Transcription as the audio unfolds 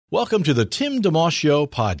Welcome to the Tim DeMoss Show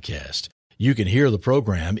podcast. You can hear the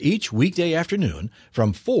program each weekday afternoon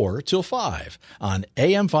from 4 till 5 on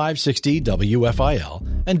AM 560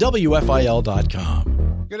 WFIL and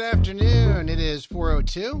WFIL.com. Good afternoon. It is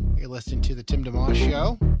 4:02. You're listening to the Tim DeMoss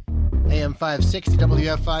Show. AM 560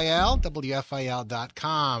 WFIL,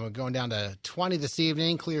 WFIL.com. We're going down to 20 this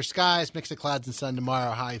evening. Clear skies, mix of clouds and sun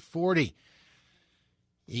tomorrow, high 40.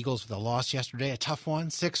 Eagles with a loss yesterday, a tough one.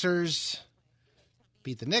 Sixers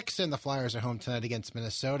beat the Knicks, and the Flyers are home tonight against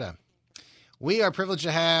Minnesota. We are privileged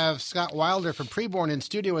to have Scott Wilder from Preborn in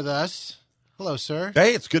studio with us. Hello, sir.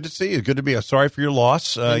 Hey, it's good to see you. Good to be. Sorry for your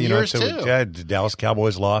loss. Yours too. The Dallas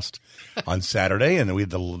Cowboys lost on Saturday, and then we had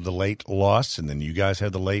the late loss, and then you guys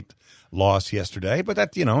had the late loss yesterday. But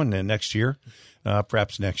that, and then next year,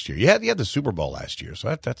 perhaps next year. You had the Super Bowl last year,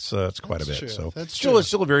 so that's quite a bit. True. So that's it's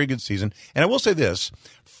still a very good season. And I will say this: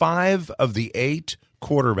 5 of the 8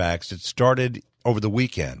 quarterbacks that started over the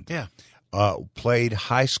weekend, played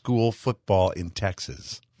high school football in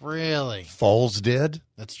Texas. Really? Foles did.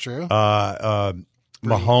 That's true.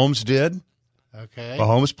 Mahomes did. Okay.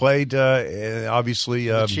 Mahomes played, obviously,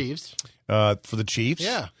 The Chiefs. For the Chiefs.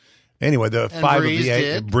 Yeah. Anyway, the And 5 Breeze of the 8,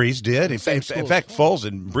 did. Breeze did. In Same fact, school. Foles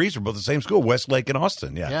and Breeze are both the same school, Westlake and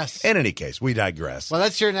Austin. Yeah. Yes. In any case, we digress. Well,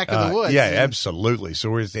 that's your neck of the woods. Yeah, absolutely.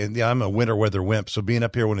 So I'm a winter weather wimp, so being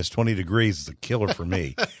up here when it's 20 degrees is a killer for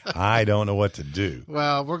me. I don't know what to do.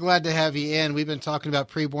 Well, we're glad to have you in. We've been talking about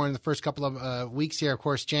Preborn the first couple of weeks here. Of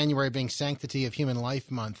course, January being Sanctity of Human Life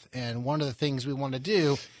Month. And one of the things we want to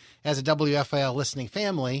do as a WFIL listening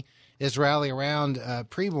family is rally around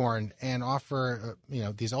Preborn and offer,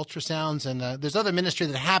 these ultrasounds. And there's other ministry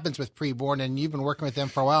that happens with Preborn, and you've been working with them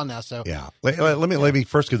for a while now. So yeah, let me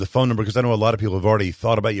first give the phone number, because I know a lot of people have already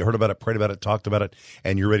thought about it, you heard about it, prayed about it, talked about it,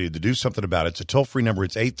 and you're ready to do something about it. It's a toll-free number.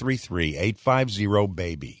 It's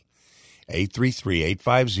 833-850-BABY.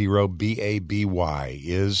 833-850-BABY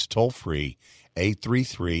is toll-free.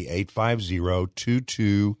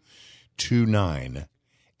 833-850-2229.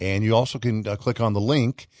 And you also can click on the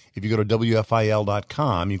link. If you go to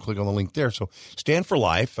WFIL.com, you click on the link there. So Stand for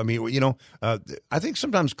Life. I mean, I think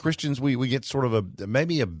sometimes Christians, we get sort of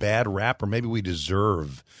maybe a bad rap, or maybe we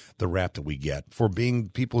deserve the rap that we get for being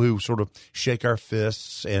people who sort of shake our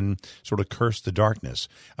fists and sort of curse the darkness.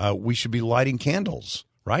 We should be lighting candles,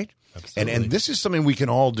 right? Absolutely. And this is something we can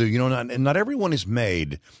all do. Not everyone is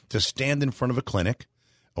made to stand in front of a clinic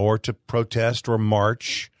or to protest or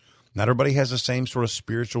march. Not everybody has the same sort of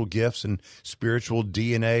spiritual gifts and spiritual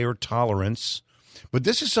DNA or tolerance, but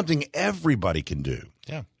this is something everybody can do.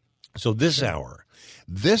 Yeah. So this hour,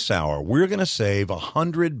 we're going to save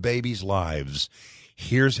 100 babies' lives.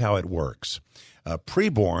 Here's how it works.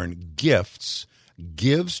 Preborn gives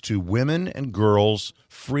to women and girls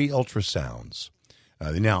free ultrasounds.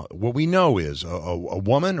 Now, what we know is a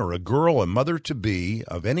woman or a girl, a mother-to-be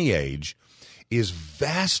of any age, is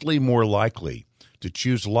vastly more likely to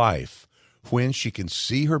choose life when she can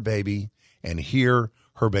see her baby and hear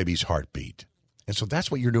her baby's heartbeat. And so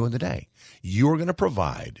that's what you're doing today. You're going to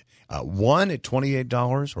provide one at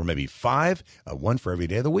 $28, or maybe 5, one for every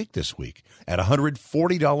day of the week this week, at a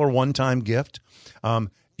 $140 one-time gift.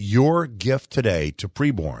 Your gift today to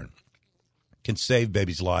Preborn can save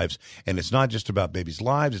babies' lives. And it's not just about babies'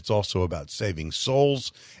 lives. It's also about saving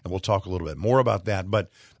souls. And we'll talk a little bit more about that.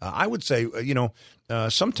 But I would say,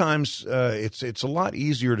 sometimes it's a lot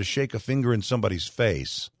easier to shake a finger in somebody's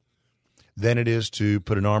face than it is to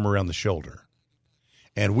put an arm around the shoulder.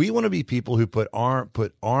 And we want to be people who put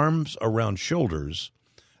arms around shoulders,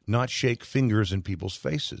 not shake fingers in people's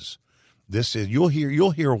faces. This is you'll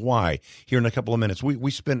hear why here in a couple of minutes.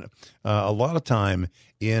 We spent a lot of time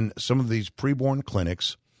in some of these preborn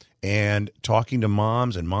clinics and talking to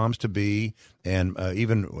moms and moms-to-be, and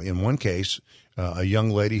even in one case, a young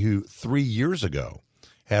lady who 3 years ago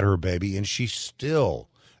had her baby, and she still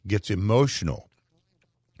gets emotional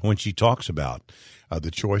when she talks about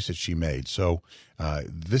the choice that she made. So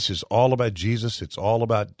this is all about Jesus. It's all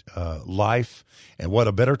about life, and what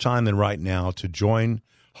a better time than right now to join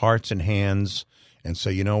hearts and hands and say,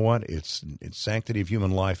 you know what, it's Sanctity of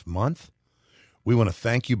Human Life Month. We want to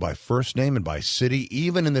thank you by first name and by city,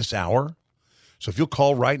 even in this hour. So if you'll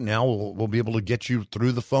call right now, we'll be able to get you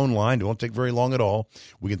through the phone line. It won't take very long at all.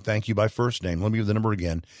 We can thank you by first name. Let me give the number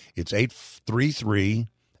again. It's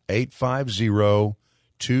 833-850-2229.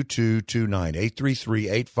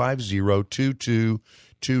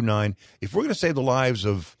 833-850-2229. If we're going to save the lives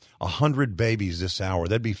of 100 babies this hour,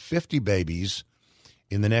 that'd be 50 babies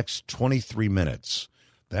in the next 23 minutes.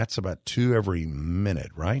 That's about 2 every minute,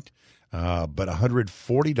 right? But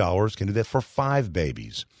 $140 can do that for 5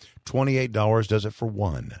 babies. $28 does it for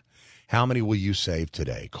 1. How many will you save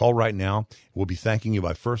today? Call right now. We'll be thanking you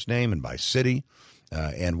by first name and by city.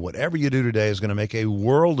 And whatever you do today is going to make a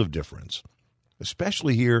world of difference,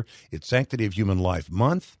 especially here at Sanctity of Human Life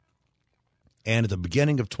Month and at the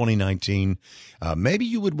beginning of 2019. Maybe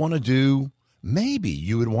you would want to do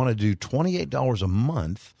 $28 a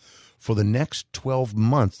month for the next 12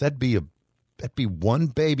 months. That'd be one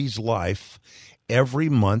baby's life every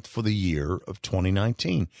month for the year of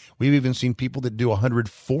 2019. We've even seen people that do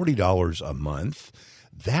 $140 a month.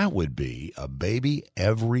 That would be a baby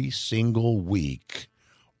every single week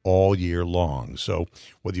all year long. So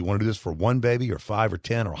whether you want to do this for one baby or 5 or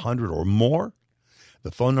 10 or 100 or more,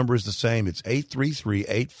 the phone number is the same. It's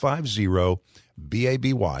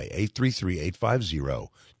 833-850-BABY,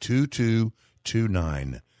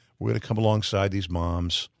 833-850-2229. We're going to come alongside these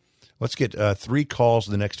moms. Let's get 3 calls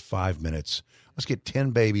in the next 5 minutes. Let's get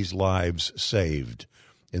 10 babies' lives saved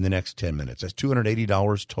in the next 10 minutes. That's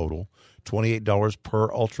 $280 total, $28 per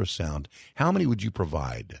ultrasound. How many would you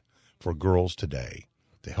provide for girls today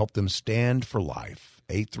to help them stand for life?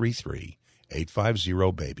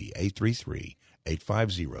 833-850-BABY,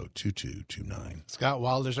 833-850-2229. Scott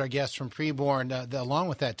Wilder's our guest from Preborn. Along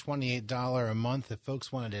with that $28 a month, if folks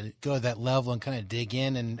wanted to go to that level and kind of dig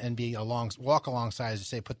in and walk alongside, as you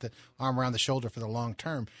say, put the arm around the shoulder for the long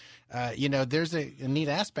term, there's a neat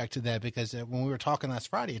aspect to that, because when we were talking last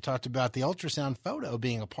Friday, you talked about the ultrasound photo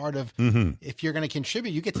being a part of, if you're going to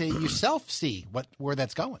contribute, you get to yourself see where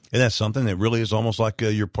that's going. And that's something that really is almost like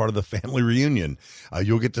you're part of the family reunion.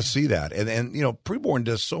 You'll get to see that. And Preborn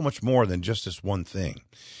does so much more than just this one thing.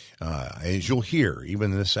 As you'll hear,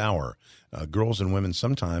 even in this hour, girls and women,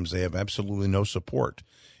 sometimes they have absolutely no support.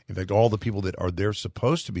 In fact, all the people that are there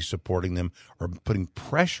supposed to be supporting them are putting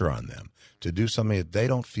pressure on them to do something that they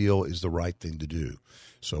don't feel is the right thing to do.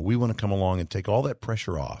 So we want to come along and take all that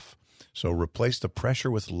pressure off. So replace the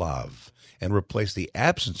pressure with love and replace the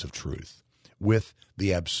absence of truth with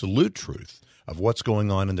the absolute truth of what's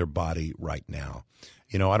going on in their body right now.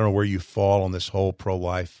 I don't know where you fall on this whole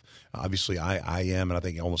pro-life. Obviously, I am, and I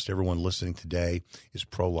think almost everyone listening today is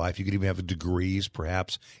pro-life. You could even have degrees,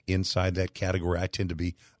 perhaps, inside that category. I tend to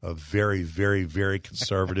be a very, very, very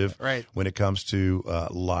conservative right. when it comes to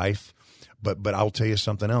life. But I'll tell you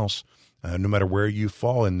something else. No matter where you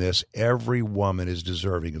fall in this, every woman is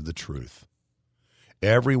deserving of the truth.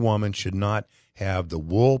 Every woman should not have the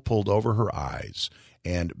wool pulled over her eyes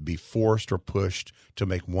and be forced or pushed to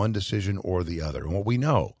make one decision or the other. And what we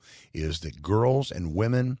know is that girls and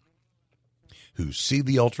women who see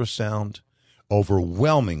the ultrasound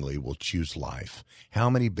overwhelmingly will choose life. How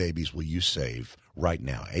many babies will you save right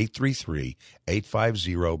now?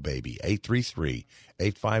 833-850-BABY,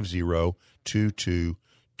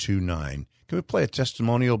 833-850-2229. Can we play a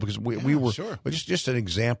testimonial? Because we were sure. just an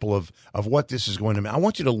example of what this is going to mean. I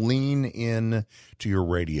want you to lean in to your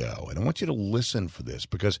radio, and I want you to listen for this,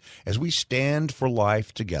 because as we stand for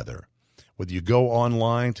life together, whether you go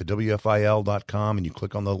online to WFIL.com and you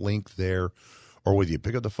click on the link there, or whether you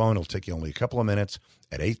pick up the phone, it'll take you only a couple of minutes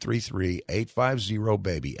at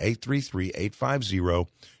 833-850-BABY,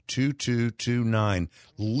 833-850-2229.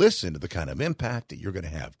 Listen to the kind of impact that you're going to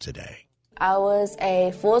have today. I was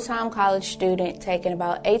a full-time college student taking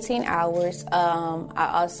about 18 hours. I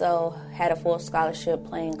also had a full scholarship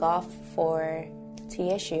playing golf for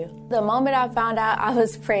TSU. The moment I found out I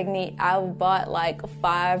was pregnant, I bought like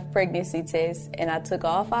 5 pregnancy tests and I took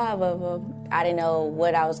all 5 of them. I didn't know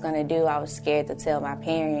what I was going to do. I was scared to tell my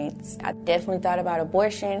parents. I definitely thought about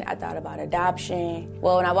abortion. I thought about adoption.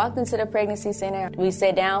 Well, when I walked into the pregnancy center, we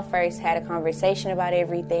sat down first, had a conversation about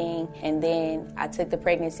everything, and then I took the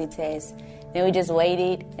pregnancy test. Then we just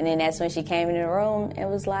waited, and then that's when she came in the room and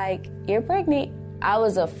was like, "You're pregnant." I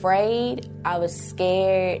was afraid. I was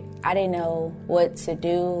scared. I didn't know what to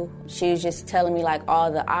do. She was just telling me like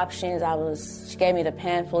all the options. She gave me the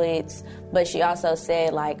pamphlets, but she also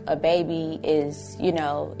said like a baby is,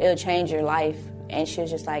 it'll change your life. And she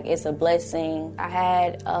was just like, it's a blessing. I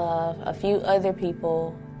had a few other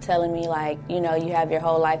people telling me like, you have your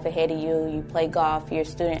whole life ahead of you. You play golf, you're a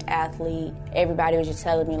student athlete. Everybody was just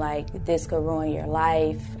telling me like, this could ruin your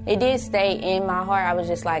life. It did stay in my heart. I was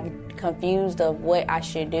just like confused of what I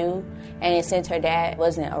should do. And since her dad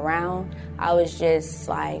wasn't around, I was just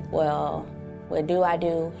like, well, what do I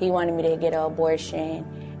do? He wanted me to get an abortion.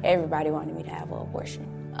 Everybody wanted me to have an abortion.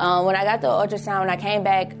 When I got the ultrasound, when I came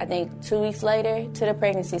back, I think 2 weeks later to the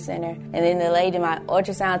pregnancy center, and then the lady, my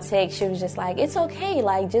ultrasound tech, she was just like, it's okay,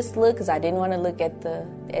 like just look, because I didn't want to look at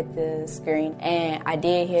the screen. And I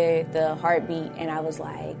did hear the heartbeat, and I was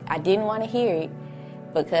like, I didn't want to hear it.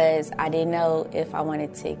 because I didn't know if I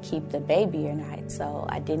wanted to keep the baby or not. So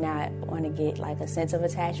I did not want to get like a sense of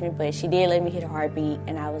attachment, but she did let me hear the heartbeat,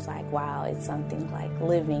 and I was like, wow, it's something like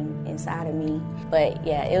living inside of me. But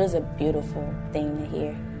yeah, it was a beautiful thing to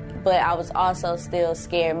hear. But I was also still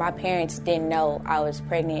scared. My parents didn't know I was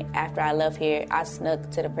pregnant after I left here. I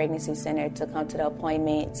snuck to the pregnancy center to come to the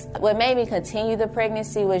appointments. What made me continue the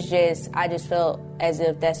pregnancy was I just felt as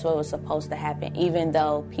if that's what was supposed to happen, even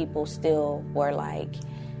though people still were like,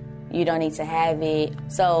 you don't need to have it.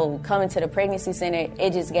 So coming to the pregnancy center,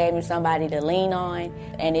 it just gave me somebody to lean on,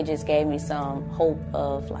 and it just gave me some hope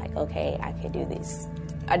of like, okay, I can do this.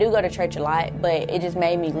 I do go to church a lot, but it just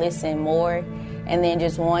made me listen more. And then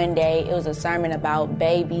just one day, it was a sermon about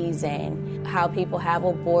babies and how people have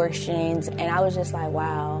abortions. And I was just like,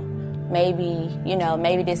 wow, maybe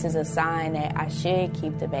this is a sign that I should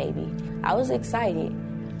keep the baby. I was excited.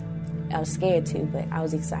 I was scared too, but I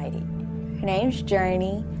was excited. Her name's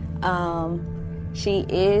Journey. She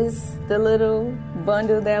is the little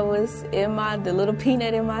bundle that was the little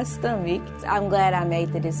peanut in my stomach. I'm glad I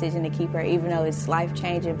made the decision to keep her, even though it's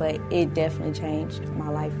life-changing, but it definitely changed my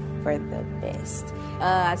life for the best.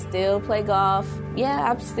 I still play golf.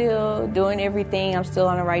 Yeah, I'm still doing everything. I'm still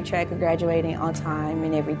on the right track of graduating on time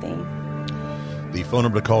and everything. The phone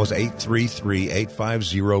number to call is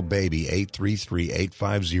 833-850-BABY,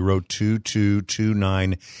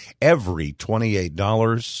 833-850-2229. Every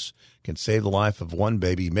 $28 can save the life of one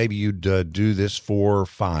baby. Maybe you'd do this for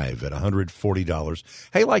 5 at $140.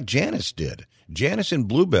 Hey, like Janice did. Janice in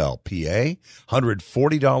Bluebell, PA,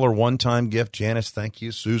 $140 one-time gift. Janice, thank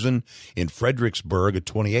you. Susan in Fredericksburg, a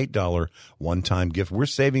 $28 one-time gift. We're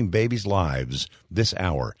saving babies' lives this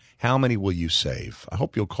hour. How many will you save? I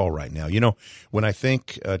hope you'll call right now. You know, when I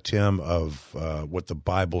think, Tim, of what the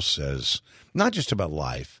Bible says, not just about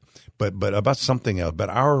life, but about something else, about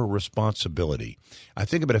our responsibility, I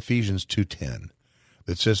think about Ephesians 2:10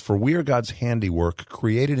 that says, "For we are God's handiwork,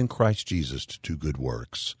 created in Christ Jesus to do good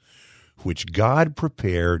works, which God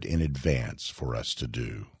prepared in advance for us to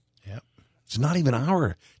do." Yep. It's not even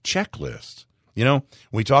our checklist. You know,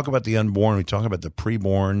 when we talk about the unborn, we talk about the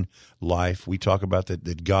preborn life, we talk about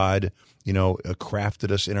that God, crafted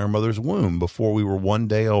us in our mother's womb before we were 1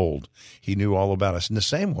 day old. He knew all about us. In the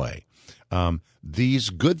same way, these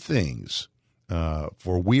good things,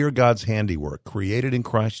 for we are God's handiwork, created in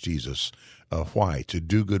Christ Jesus. Why? To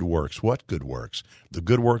do good works. What good works? The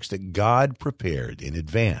good works that God prepared in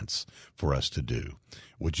advance for us to do.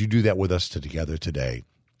 Would you do that with us together today?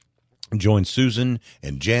 Join Susan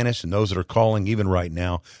and Janice and those that are calling even right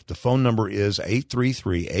now. The phone number is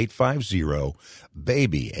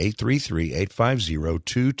 833-850-BABY,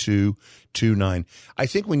 833-850-2229. I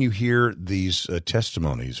think when you hear these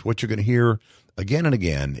testimonies, what you're going to hear again and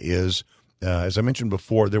again is, as I mentioned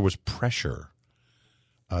before, there was pressure.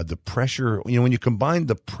 The pressure, when you combine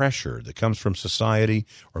the pressure that comes from society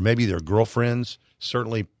or maybe their girlfriends,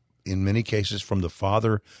 certainly in many cases from the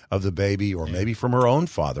father of the baby or maybe from her own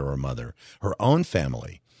father or mother, her own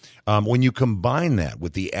family. When you combine that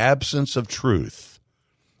with the absence of truth,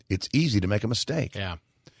 it's easy to make a mistake. Yeah.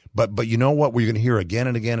 But you know what we're going to hear again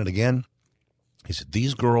and again and again? He said,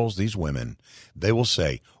 these girls, these women, they will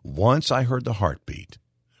say, once I heard the heartbeat,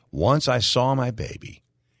 once I saw my baby,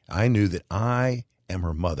 I knew that I am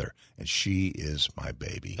her mother, and she is my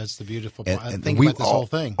baby. That's the beautiful part. And think about this whole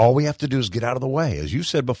thing. All we have to do is get out of the way, as you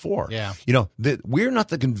said before. Yeah. We're not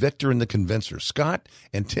the convictor and the convincer. Scott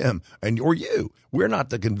and Tim, or you, we're not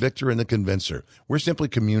the convictor and the convincer. We're simply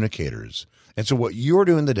communicators. And so what you're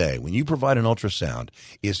doing today, when you provide an ultrasound,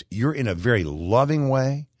 is you're in a very loving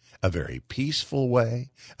way, a very peaceful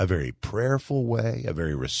way, a very prayerful way, a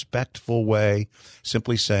very respectful way,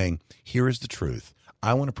 simply saying, here is the truth.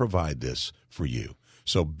 I want to provide this for you.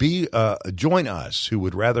 So join us who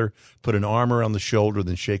would rather put an arm around the shoulder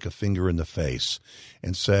than shake a finger in the face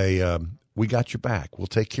and say, we got your back. We'll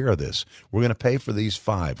take care of this. We're going to pay for these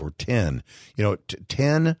 5 or 10.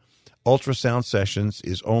 10 ultrasound sessions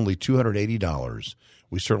is only $280.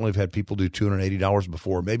 We certainly have had people do $280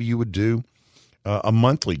 before. Maybe you would do a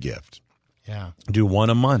monthly gift. Yeah. Do one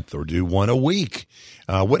a month or do one a week.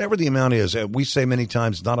 Whatever the amount is, we say many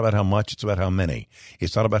times, it's not about how much, it's about how many.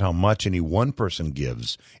 It's not about how much any one person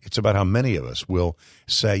gives. It's about how many of us will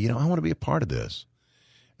say, I want to be a part of this.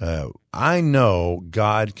 I know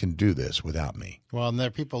God can do this without me. Well, and there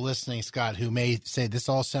are people listening, Scott, who may say, this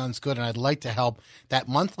all sounds good, and I'd like to help. That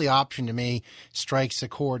monthly option to me strikes a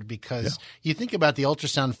chord because you think about the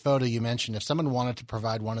ultrasound photo you mentioned. If someone wanted to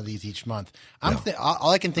provide one of these each month, all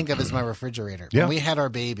I can think of is my refrigerator. Yeah. When we had our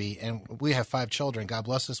baby, and we have 5 children, God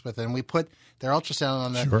bless us with it, and we put their ultrasound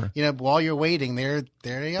on the, while you're waiting, there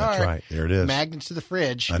they are. That's right. There it is. Magnets to the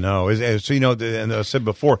fridge. I know. So, and I said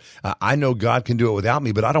before, I know God can do it without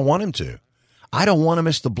me, but I don't want him to. I don't want to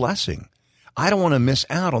miss the blessing. I don't want to miss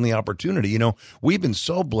out on the opportunity. We've been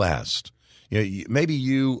so blessed. Maybe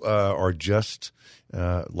you are just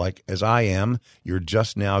like as I am. You're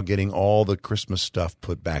just now getting all the Christmas stuff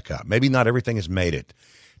put back up. Maybe not everything has made it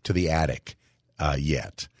to the attic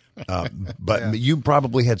yet. But you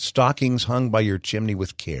probably had stockings hung by your chimney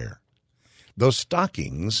with care. Those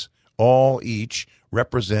stockings all each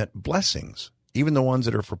represent blessings, even the ones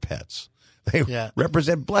that are for pets. They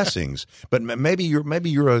represent blessings. But maybe you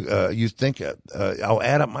think I'll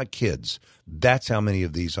add up my kids. That's how many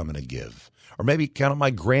of these I'm going to give. Or maybe count up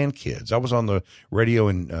my grandkids. I was on the radio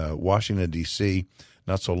in Washington, D.C.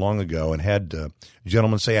 not so long ago and had a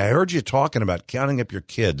gentleman say, I heard you talking about counting up your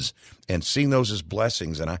kids and seeing those as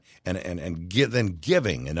blessings and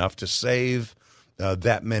giving enough to save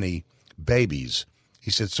that many babies. He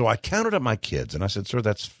said, so I counted up my kids. And I said, sir,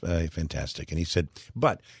 that's fantastic. And he said,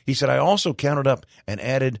 I also counted up and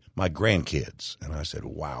added my grandkids. And I said,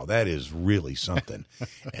 wow, that is really something.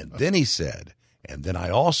 And then he said, and then I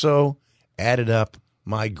also added up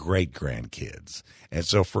my great-grandkids. And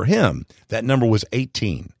so for him, that number was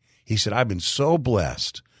 18. He said, I've been so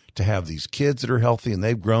blessed to have these kids that are healthy, and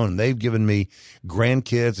they've grown, and they've given me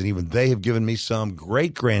grandkids, and even they have given me some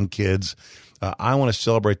great-grandkids. I want to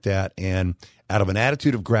celebrate that, and out of an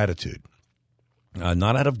attitude of gratitude,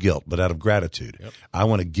 not out of guilt, but out of gratitude, I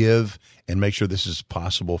want to give and make sure this is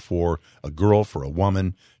possible for a girl, for a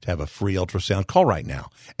woman to have a free ultrasound. Call right now,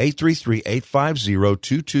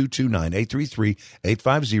 833-850-2229,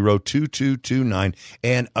 833-850-2229.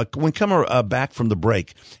 And when we come back from the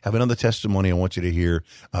break, have another testimony I want you to hear.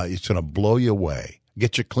 It's going to blow you away.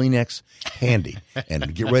 Get your Kleenex handy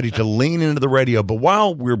and get ready to lean into the radio. But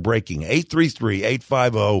while we're breaking,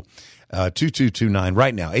 833-850-2229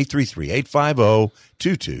 right now,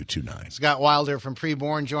 833-850-2229. Scott Wilder from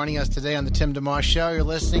Preborn joining us today on the Tim DeMoss Show. You're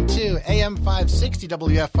listening to AM 560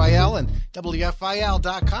 WFIL and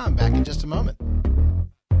WFIL.com. Back in just a moment.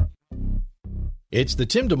 It's the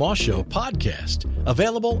Tim DeMoss Show podcast,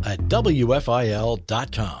 available at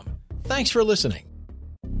WFIL.com. Thanks for listening.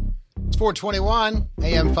 It's 421,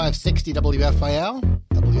 AM 560 WFIL,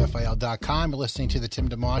 WFIL.com. You're listening to the Tim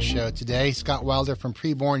DeMoss Show today. Scott Wilder from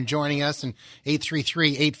Preborn joining us, and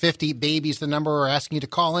 833-850-BABY is the number we're asking you to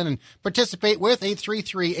call in and participate with,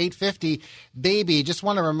 833-850-BABY. Just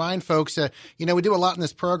want to remind folks, we do a lot in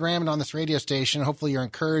this program and on this radio station. Hopefully you're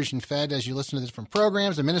encouraged and fed as you listen to the different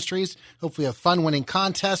programs and ministries. Hopefully you have fun winning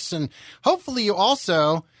contests, and hopefully you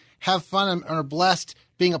also have fun and are blessed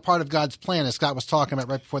being a part of God's plan, as Scott was talking about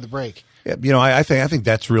right before the break. Yeah, I think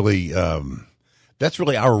that's really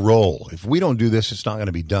our role. If we don't do this, it's not going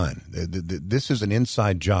to be done. This is an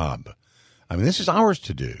inside job. I mean, this is ours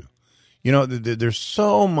to do. There's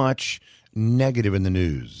so much negative in the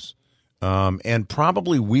news, and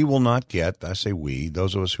probably we will not get. I say we,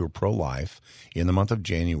 those of us who are pro-life, in the month of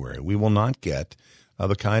January, we will not get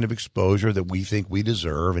the kind of exposure that we think we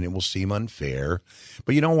deserve, and it will seem unfair.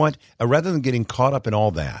 But you know what? Rather than getting caught up in all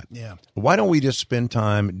that, why don't we just spend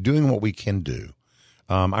time doing what we can do?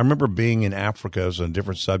 I remember being in Africa. It was a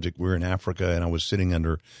different subject. We were in Africa, and I was sitting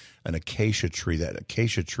under an acacia tree. That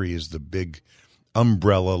acacia tree is the big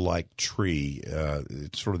umbrella-like tree.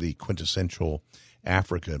 It's sort of the quintessential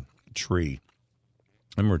Africa tree.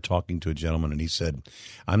 I remember talking to a gentleman, and he said,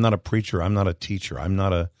 I'm not a preacher. I'm not a teacher. I'm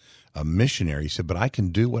not a missionary. He said, but I can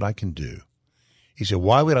do what I can do. He said,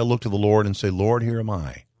 why would I look to the Lord and say, Lord, here am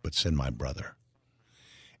I, but send my brother?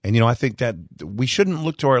 And, I think that we shouldn't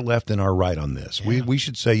look to our left and our right on this. Yeah. We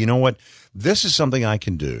should say, you know what, this is something I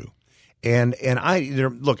can do. And I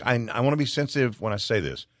want to be sensitive when I say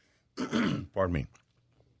this. Pardon me.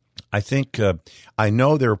 I think I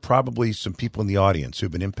know there are probably some people in the audience who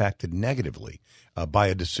have been impacted negatively by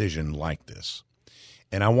a decision like this.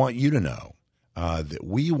 And I want you to know that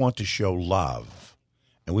we want to show love,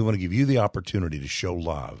 and we want to give you the opportunity to show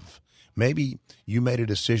love. Maybe you made a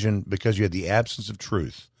decision because you had the absence of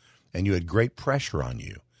truth and you had great pressure on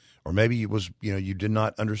you, or maybe it was, you did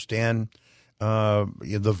not understand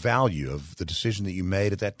the value of the decision that you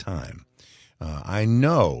made at that time. I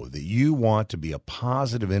know that you want to be a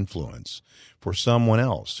positive influence for someone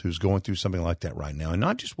else who's going through something like that right now, and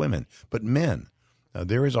not just women, but men.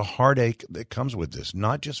 There is a heartache that comes with this,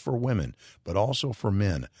 not just for women, but also for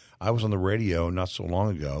men. I was on the radio not so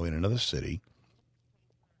long ago in another city,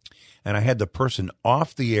 and I had the person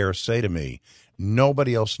off the air say to me,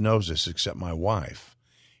 nobody else knows this except my wife.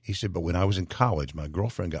 He said, but when I was in college, my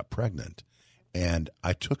girlfriend got pregnant, and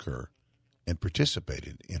I took her and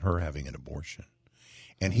participated in her having an abortion.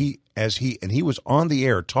 And he was on the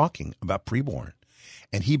air talking about preborn,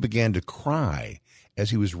 and he began to cry as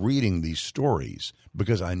he was reading these stories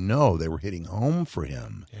because I know they were hitting home for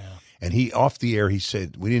him. Yeah. And he, off the air, he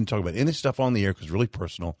said, we didn't talk about any stuff on the air because it's really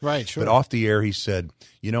personal. Right, sure. But off the air, he said,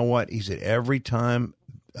 you know what? He said, every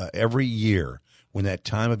year when that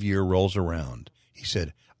time of year rolls around, he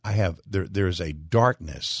said, there's a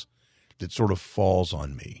darkness that sort of falls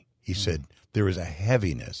on me. He said, there is a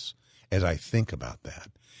heaviness as I think about that.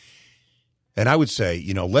 And I would say,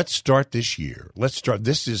 let's start this year.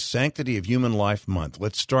 This is Sanctity of Human Life Month.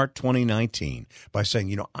 Let's start 2019 by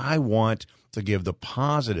saying, I want to give the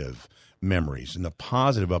positive memories and the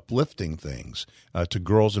positive uplifting things to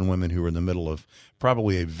girls and women who are in the middle of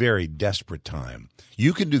probably a very desperate time.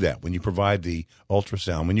 You can do that when you provide the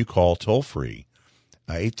ultrasound, when you call toll-free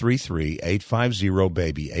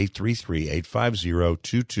 833-850-BABY,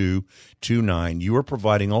 833-850-2229. You are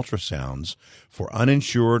providing ultrasounds for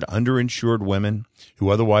uninsured, underinsured women who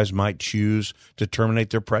otherwise might choose to terminate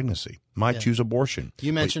their pregnancy, choose abortion.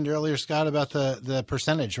 You mentioned earlier, Scott, about the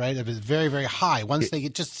percentage, right? It was very, very high once they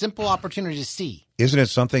get just simple opportunity to see. Isn't it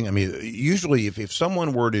something? I mean, usually if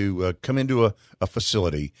someone were to come into a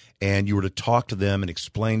facility and you were to talk to them and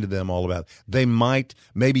explain to them all about, they might,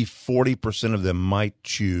 maybe 40% of them might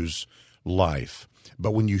choose life.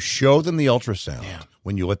 But when you show them the ultrasound,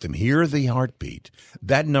 when you let them hear the heartbeat,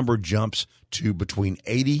 that number jumps to between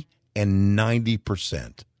 80 and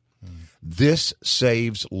 90%. This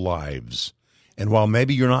saves lives. And while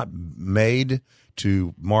maybe you're not made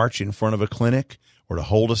to march in front of a clinic or to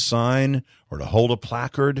hold a sign or to hold a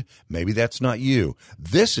placard, maybe that's not you.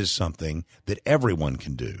 This is something that everyone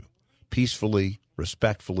can do peacefully,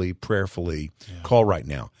 respectfully, prayerfully. Call right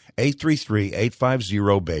now.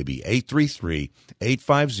 833-850-BABY,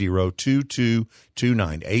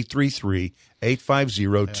 833-850-2229,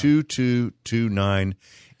 833-850-2229.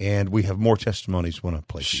 And we have more testimonies we want to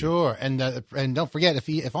play for you. Sure. And don't forget,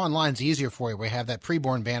 if online's easier for you, we have that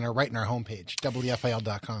preborn banner right in our homepage,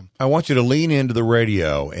 WFIL.com. I want you to lean into the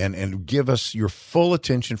radio and give us your full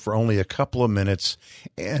attention for only a couple of minutes.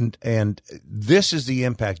 And this is the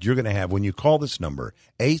impact you're going to have when you call this number,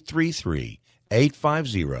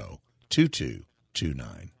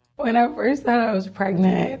 833-850-2229. When I first thought I was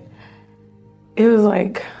pregnant, it was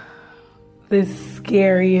like the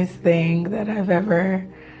scariest thing that I've ever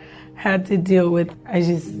had to deal with. I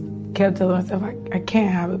just kept telling myself, I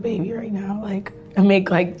can't have a baby right now. Like, I make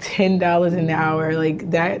like $10 an hour. Like,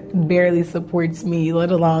 that barely supports me, let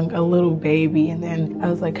alone a little baby. And then I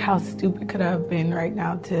was like, how stupid could I have been right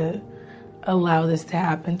now to allow this to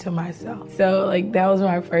happen to myself? So, like, that was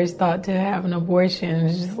my first thought to have an abortion.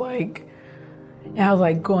 It's just like, and I was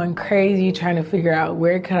like going crazy trying to figure out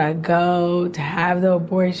where could I go to have the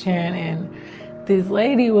abortion. And this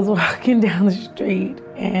lady was walking down the street,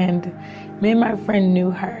 and me and my friend knew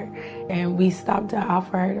her, and we stopped to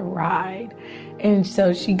offer her to ride. And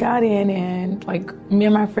so she got in, and like me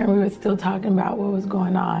and my friend, we were still talking about what was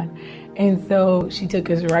going on. And so she took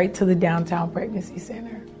us right to the downtown pregnancy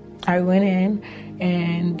center. I went in,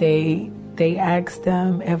 and they asked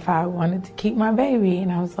them if I wanted to keep my baby,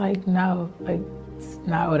 and I was like, no, like, it's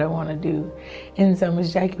not what I want to do. And so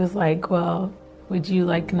Ms. Jackie was like, well, would you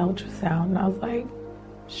like an ultrasound? And I was like,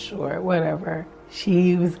 sure, whatever.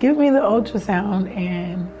 She was giving me the ultrasound,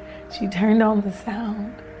 and she turned on the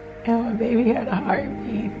sound, and my baby had a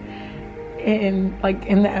heartbeat. And like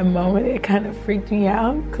in that moment, it kind of freaked me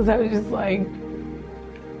out because I was just like,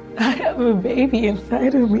 I have a baby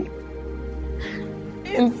inside of me.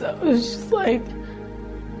 And so it was just like,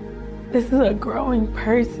 this is a growing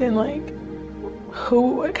person. Like,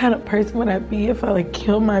 what kind of person would I be if I like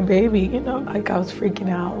killed my baby? Like I was freaking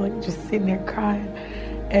out, like just sitting there crying.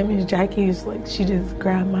 And Ms. Jackie was like, she just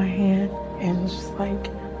grabbed my hand and was just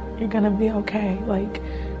like, you're gonna be okay. Like,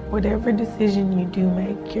 whatever decision you do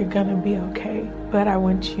make, you're gonna be okay. But I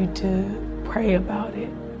want you to pray about it.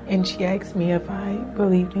 And she asked me if I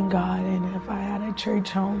believed in God and if I had a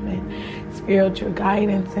church home and spiritual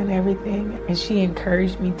guidance and everything. And she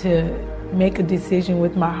encouraged me to make a decision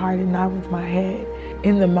with my heart and not with my head.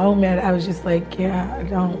 In the moment, I was just like, yeah, I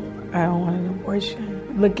don't want an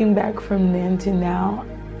abortion. Looking back from then to now,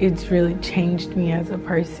 it's really changed me as a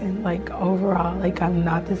person. Like overall, like I'm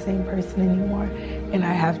not the same person anymore. and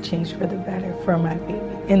I have changed for the better for my baby.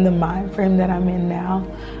 In the mind frame that I'm in now,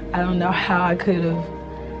 I don't know how I could have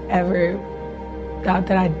ever thought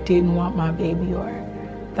that I didn't want my baby, or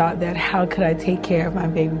thought that how could I take care of my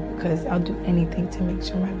baby, because I'll do anything to make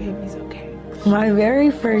sure my baby's okay. My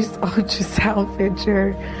very first ultrasound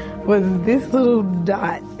picture was this little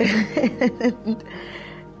dot.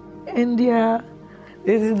 and yeah,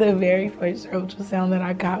 this is the very first ultrasound that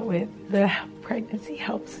I got with the Pregnancy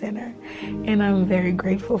Help Center. And I'm very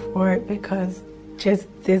grateful for it, because just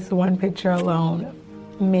this one picture alone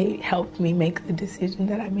helped me make the decision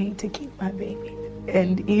that I made to keep my baby.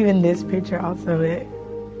 And even this picture also, it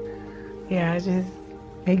just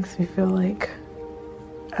makes me feel like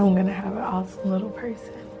I'm gonna have an awesome little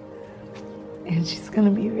person. And she's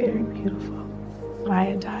gonna be very beautiful.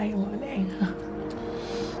 Maya Dai one day.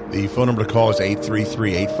 The phone number to call is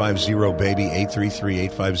 833-850-BABY,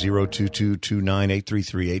 833-850-2229,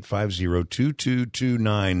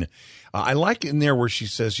 833-850-2229. I like in there where she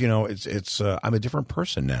says, it's I'm a different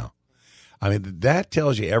person now. I mean, that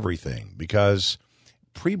tells you everything, because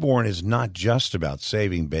preborn is not just about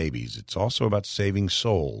saving babies. It's also about saving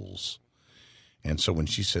souls. And so when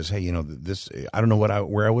she says, hey, this, I don't know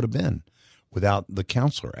where I would have been without the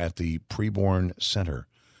counselor at the preborn center.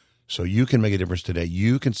 So you can make a difference today.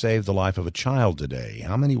 You can save the life of a child today.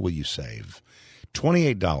 How many will you save?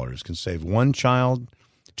 $28 can save one child.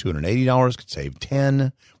 $280 can save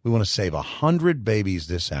 10. We want to save 100 babies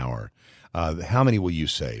this hour. How many will you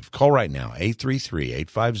save? Call right now.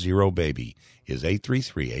 833-850-BABY is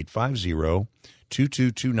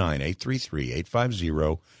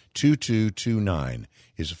 833-850-2229. 833-850-2229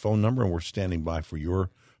 is a phone number, and we're standing by for your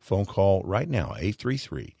phone call right now.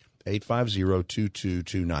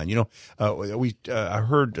 833-850-2229. I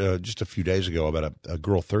heard just a few days ago about a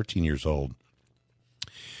girl 13 years old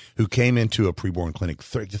who came into a preborn clinic.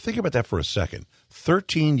 Think about that for a second.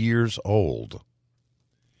 13 years old.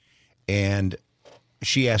 And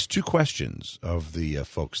she asked two questions of the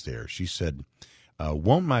folks there. She said,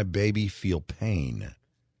 won't my baby feel pain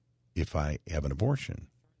if I have an abortion?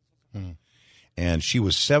 Hmm. And she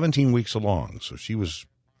was 17 weeks along, so she was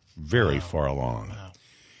very far along. Wow.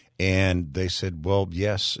 And they said, well,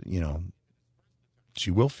 yes,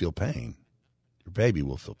 she will feel pain. Your baby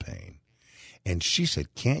will feel pain. And she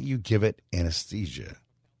said, can't you give it anesthesia?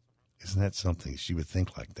 Isn't that something? She would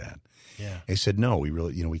think like that. Yeah. They said, no, we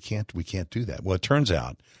really, we can't do that. Well, it turns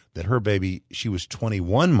out that her baby, she was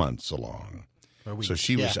 21 months along. So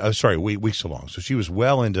she was, weeks along. So she was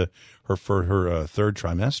well into her third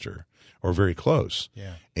trimester, or very close.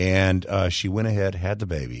 Yeah. And she went ahead, had the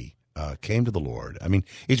baby, came to the Lord. I mean,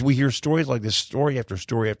 we hear stories like this, story after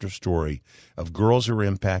story after story, of girls who were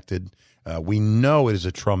impacted. We know it is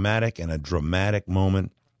a traumatic and a dramatic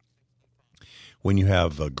moment when you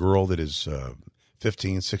have a girl that is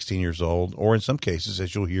 15, 16 years old, or in some cases,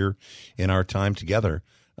 as you'll hear in our time together,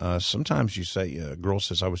 sometimes you say, a girl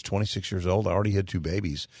says, I was 26 years old, I already had 2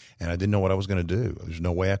 babies, and I didn't know what I was going to do. There's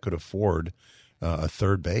no way I could afford a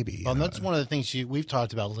third baby. Well, and that's one of the things we've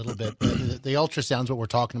talked about a little bit. The ultrasound's what we're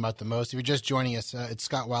talking about the most. If you're just joining us, it's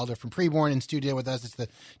Scott Wilder from Preborn in studio with us. It's the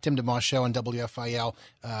Tim DeMoss Show on WFIL.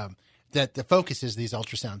 That the focus is these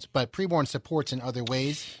ultrasounds, but preborn supports in other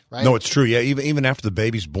ways, right? No, it's true. Yeah, even after the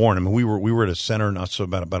baby's born. I mean, we were at a center not so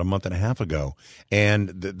about a month and a half ago, and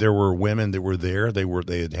there were women that were there. They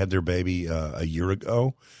had their baby a year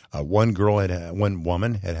ago. One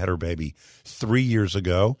woman had her baby 3 years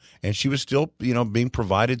ago, and she was still being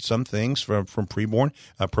provided some things from preborn,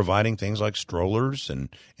 providing things like strollers and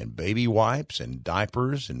baby wipes and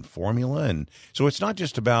diapers and formula, and so it's not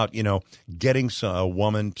just about getting a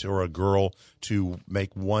woman or a girl to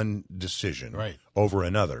make one decision over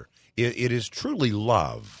another. It is truly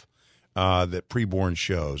love that preborn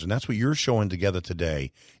shows, and that's what you're showing together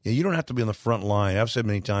today. You don't have to be on the front line. I've said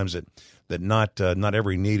many times that not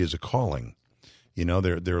every need is a calling.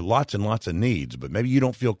 There are lots and lots of needs, but maybe you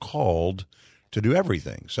don't feel called to do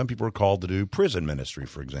everything. Some people are called to do prison ministry,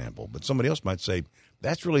 for example, but somebody else might say,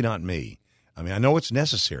 that's really not me. I mean, I know it's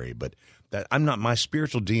necessary, but my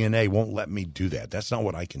spiritual DNA won't let me do that. That's not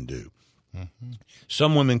what I can do.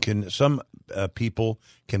 Mm-hmm. Some people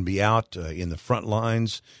can be out in the front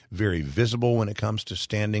lines, very visible when it comes to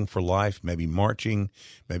standing for life, maybe marching,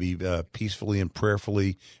 maybe peacefully and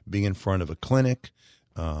prayerfully being in front of a clinic,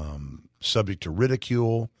 subject to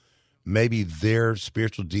ridicule. Maybe their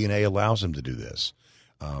spiritual DNA allows them to do this.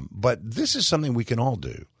 But this is something we can all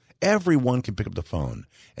do. Everyone can pick up the phone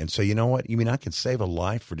and say, you know what? You mean I can save a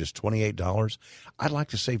life for just $28? I'd like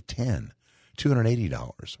to save 10.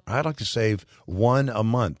 $280. I'd like to save one a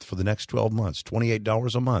month for the next 12 months,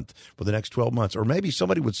 $28 a month for the next 12 months. Or maybe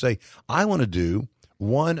somebody would say, I want to do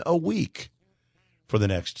one a week for the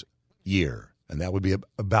next year. And that would be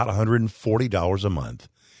about $140 a month.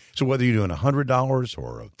 So whether you're doing $100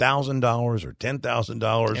 or $1,000 or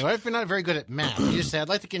 $10,000. Yeah, if you're not very good at math, you just say, I'd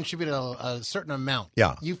like to contribute a certain amount.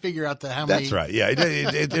 Yeah. You figure out how many. That's right. Yeah.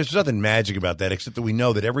 There's nothing magic about that, except that we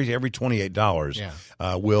know that every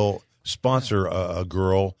 $28 will sponsor a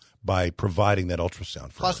girl by providing that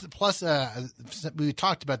ultrasound for her. Plus, we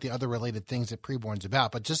talked about the other related things that Preborn's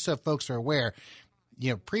about, but just so folks are aware,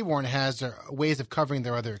 Preborn has ways of covering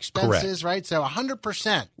their other expenses, right? So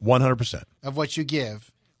 100% of what you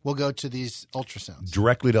give will go to these ultrasounds.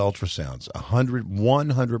 Directly to ultrasounds.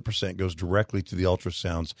 100% goes directly to the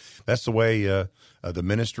ultrasounds. That's the way the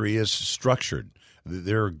ministry is structured.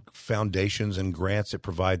 There are foundations and grants that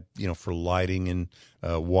provide, for lighting and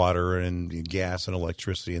water and gas and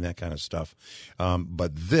electricity and that kind of stuff.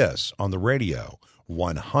 But this, on the radio,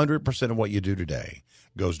 100% of what you do today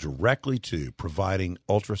goes directly to providing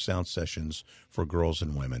ultrasound sessions for girls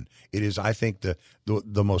and women. It is, I think, the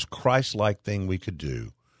most Christ-like thing we could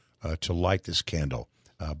do to light this candle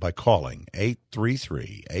by calling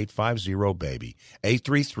 833-850-BABY,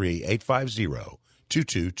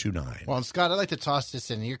 833-850-2229. Well, Scott, I'd like to toss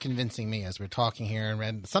this in. You're convincing me as we're talking here,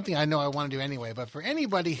 and something I know I want to do anyway. But for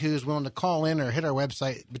anybody who's willing to call in or hit our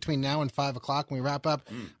website between now and 5 o'clock when we wrap up,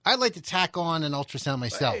 I'd like to tack on an ultrasound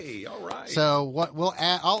myself. Hey, all right. So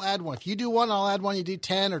I'll add one. If you do one, I'll add one. You do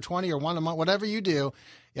 10 or 20 or one a month, whatever you do.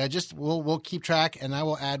 Yeah, we'll keep track, and I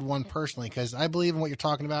will add one personally because I believe in what you're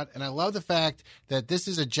talking about, and I love the fact that this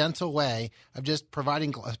is a gentle way of just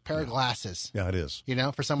providing a pair of glasses. Yeah, it is.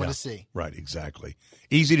 For someone to see. Right, exactly.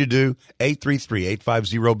 Easy to do.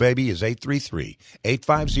 833-850-BABY is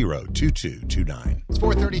 833-850-2229. It's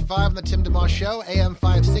 4:35 on the Tim DeMoss Show, AM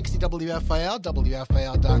 560 WFIL,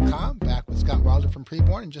 WFIL.com. Back with Scott Wilder from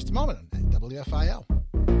Preborn in just a moment on WFIL.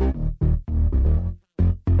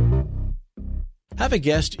 Have a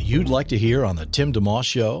guest you'd like to hear on the Tim DeMoss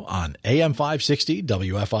Show on AM 560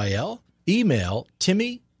 WFIL? Email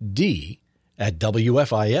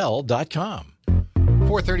timmyd@wfil.com.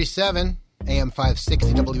 4:37, AM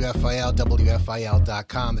 560 WFIL,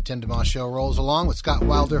 WFIL.com. The Tim DeMoss Show rolls along with Scott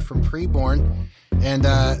Wilder from Preborn. And,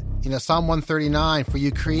 Psalm 139, for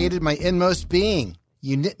you created my inmost being.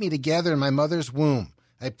 You knit me together in my mother's womb.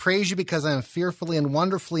 I praise you because I am fearfully and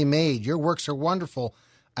wonderfully made. Your works are wonderful.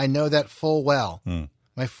 I know that full well.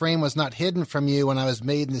 My frame was not hidden from you when I was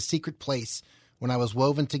made in the secret place, when I was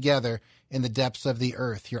woven together in the depths of the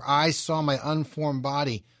earth. Your eyes saw my unformed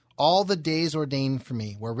body. All the days ordained for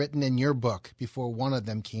me were written in your book before one of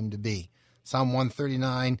them came to be. Psalm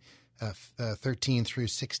 139, 13 through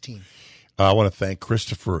 16. I want to thank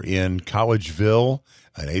Christopher in Collegeville,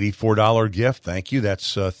 an $84 gift. Thank you.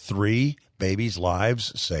 That's 3 babies'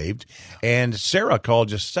 lives saved. And Sarah called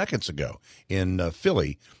just seconds ago in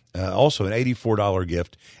Philly, also an $84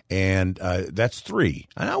 gift, and that's 3.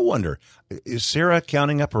 And I wonder, is Sarah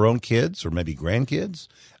counting up her own kids or maybe grandkids?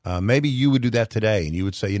 Maybe you would do that today, and you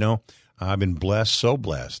would say, I've been blessed, so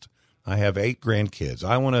blessed. I have 8 grandkids.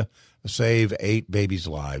 I want to save 8 babies'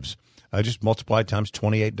 lives. Just multiply times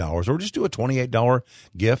 $28, or just do a $28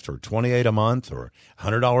 gift, or $28 a month, or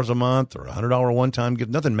 $100 a month, or $100 one-time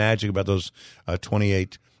gift. Nothing magic about those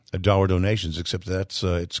 $28 donations, except that's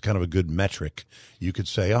it's kind of a good metric. You could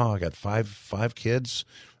say, I got five kids,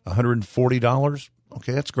 $140.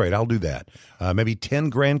 Okay, that's great. I'll do that. Maybe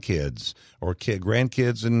 10 grandkids, or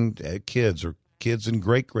grandkids and kids, or kids and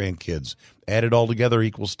great-grandkids. Add it all together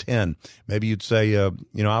equals 10. Maybe you'd say, I'll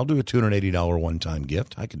do a $280 one-time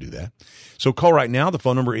gift. I can do that. So call right now. The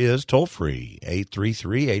phone number is toll-free,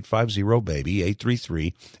 833-850-BABY,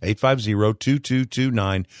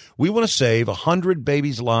 833-850-2229. We want to save 100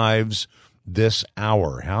 babies' lives this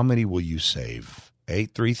hour. How many will you save?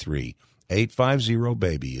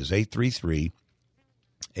 833-850-BABY is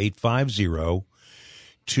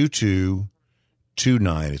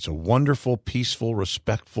 833-850-2229. It's a wonderful, peaceful,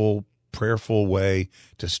 respectful, prayerful way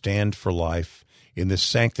to stand for life in this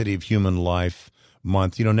Sanctity of Human Life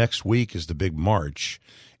month. Next week is the big march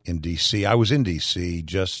in D.C. I was in D.C.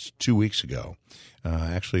 just 2 weeks ago,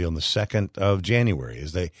 actually on the 2nd of January,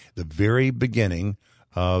 is the very beginning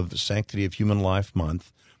of Sanctity of Human Life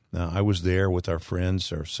month. I was there with our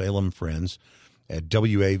friends, our Salem friends, at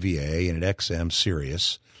WAVA and at XM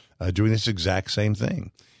Sirius, doing this exact same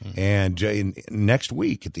thing. And next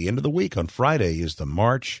week, at the end of the week, on Friday, is the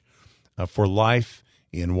March for Life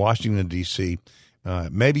in Washington, D.C.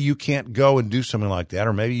 Maybe you can't go and do something like that,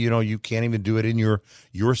 or maybe, you can't even do it in your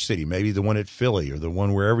city, maybe the one at Philly or the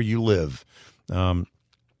one wherever you live.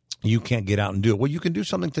 You can't get out and do it. Well, you can do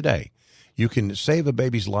something today. You can save a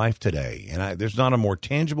baby's life today, and there's not a more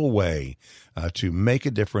tangible way to make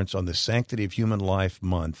a difference on the Sanctity of Human Life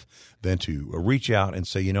month than to reach out and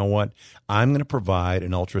say, you know what, I'm going to provide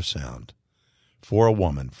an ultrasound for a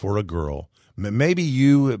woman, for a girl. Maybe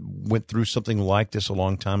you went through something like this a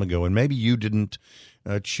long time ago, and maybe you didn't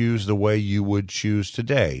choose the way you would choose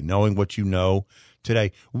today, knowing what you know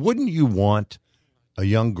today. Wouldn't you want a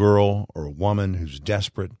young girl or a woman who's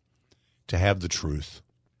desperate to have the truth,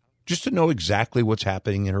 just to know exactly what's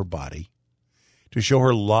happening in her body, to show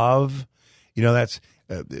her love? You know, that's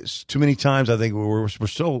too many times I think we're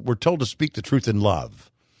told to speak the truth in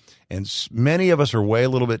love. And many of us are way a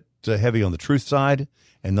little bit heavy on the truth side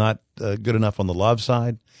and not good enough on the love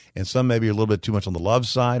side. And some maybe a little bit too much on the love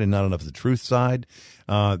side and not enough of the truth side.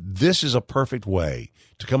 This is a perfect way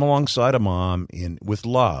to come alongside a mom with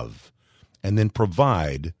love and then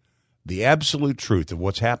provide the absolute truth of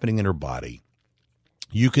what's happening in her body.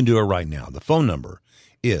 You can do it right now. The phone number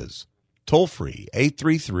is toll-free,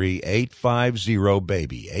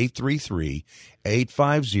 833-850-BABY,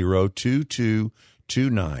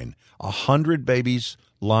 833-850-2229. 100 babies'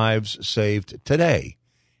 lives saved today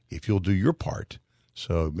if you'll do your part.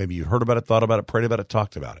 So maybe you heard about it, thought about it, prayed about it,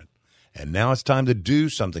 talked about it. And now it's time to do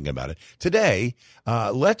something about it. Today,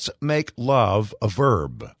 let's make love a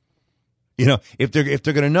verb. You know, if they're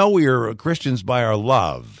going to know we are Christians by our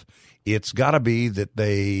love, it's got to be that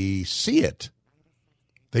they see it.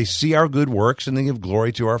 They see our good works and they give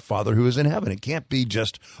glory to our Father who is in heaven. It can't be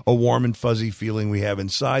just a warm and fuzzy feeling we have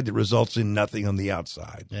inside that results in nothing on the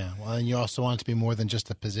outside. Yeah, well, and you also want it to be more than just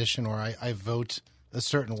a position or I vote a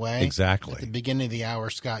certain way. Exactly. At the beginning of the hour,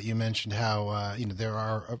 Scott, you mentioned how there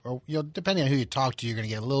are, depending on who you talk to, you're going to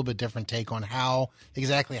get a little bit different take on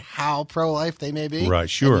exactly how pro-life they may be. Right,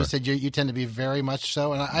 sure. And you said you tend to be very much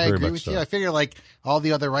so, and I Very agree much with so. you. I figure like all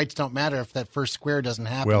the other rights don't matter if that first square doesn't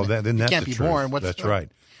happen. Well, then you that's can't the be truth. born. That's right.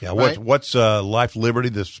 Yeah, right? what's life, liberty,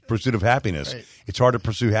 the pursuit of happiness? Right. It's hard to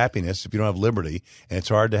pursue happiness if you don't have liberty, and it's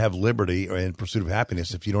hard to have liberty and pursuit of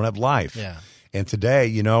happiness if you don't have life. Yeah. And today,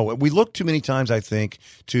 you know, we look too many times, I think,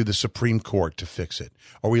 to the Supreme Court to fix it,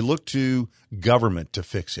 or we look to government to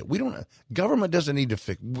fix it. Government doesn't need to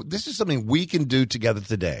fix. This is something we can do together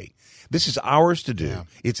today. This is ours to do. Yeah.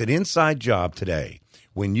 It's an inside job today.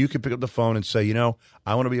 When you can pick up the phone and say, you know,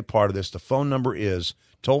 I want to be a part of this. The phone number is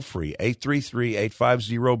toll-free,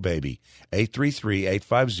 833-850-BABY,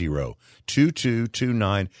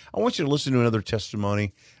 833-850-2229. I want you to listen to another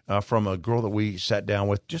testimony from a girl that we sat down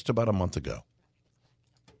with just about a month ago.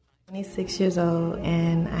 26 years old,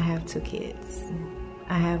 and I have 2 kids.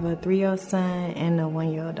 I have a 3-year-old son and a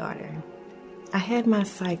 1-year-old daughter. I had my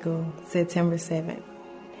cycle September 7th,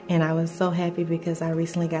 and I was so happy because I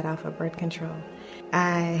recently got off of birth control.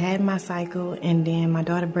 I had my cycle, and then my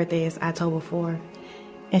daughter's birthday is October 4th,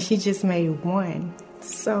 and she just made 1.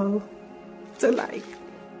 So to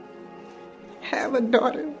have a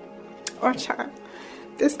daughter or child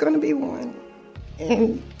that's going to be 1,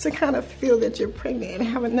 and to kind of feel that you're pregnant and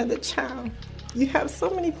have another child, you have so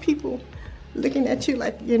many people looking at you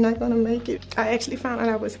like you're not going to make it. I actually found out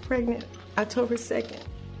I was pregnant October 2nd,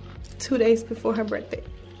 2 days before her birthday.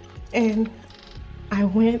 And I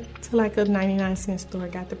went to a 99-cent store,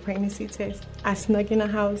 got the pregnancy test. I snuck in the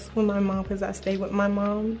house with my mom because I stayed with my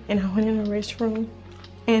mom, and I went in the restroom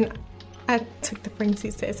and I took the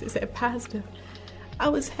pregnancy test. It said positive. I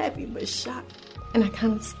was happy but shocked, and I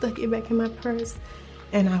kind of stuck it back in my purse,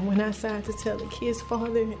 and I went outside to tell the kid's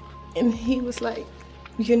father, and he was like,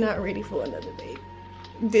 "You're not ready for another baby.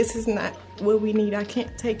 This is not what we need. I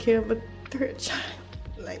can't take care of a 3rd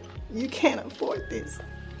child. You can't afford this."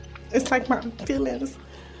 It's like my feelings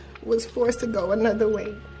was forced to go another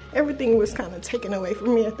way. Everything was kind of taken away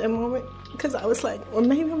from me at that moment because I was like, well,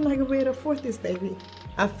 maybe I'm not going to be able to afford this baby.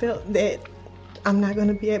 I felt that I'm not going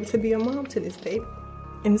to be able to be a mom to this baby.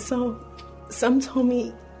 And so some told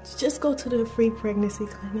me, just go to the free pregnancy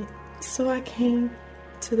clinic. So I came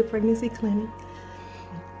to the pregnancy clinic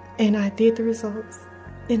and I did the results.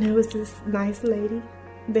 And there was this nice lady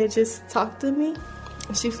that just talked to me.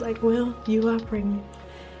 And she was like, well, you are pregnant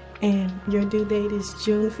and your due date is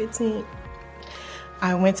June 15th.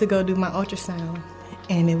 I went to go do my ultrasound,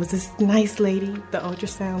 and it was this nice lady, the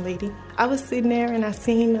ultrasound lady. I was sitting there, and I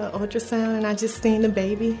seen the ultrasound, and I just seen the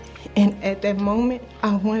baby. And at that moment,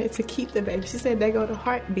 I wanted to keep the baby. She said, there go the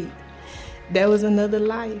heartbeat. There was another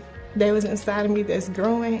life that was inside of me that's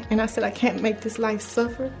growing. And I said, I can't make this life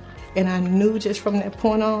suffer. And I knew just from that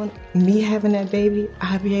point on, me having that baby,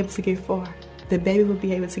 I'd be able to get far. The baby would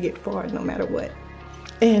be able to get far no matter what.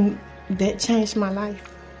 And that changed my life.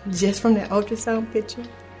 Just from that ultrasound picture,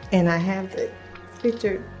 and I have the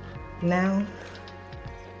picture now.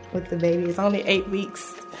 with the baby. It's only 8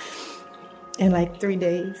 weeks and like 3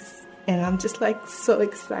 days. And I'm just like so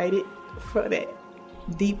excited for that.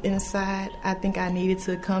 Deep inside, I think I needed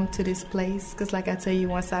to come to this place because like I tell you,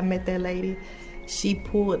 once I met that lady, she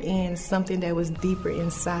pulled in something that was deeper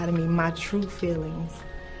inside of me, my true feelings.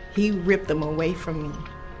 He ripped them away from me.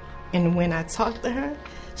 And when I talked to her,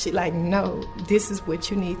 she like, no, this is what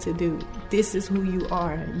you need to do. This is who you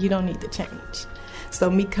are. You don't need to change. So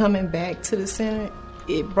me coming back to the center,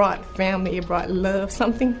 it brought family, it brought love,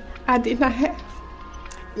 something I did not have.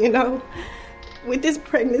 You know, with this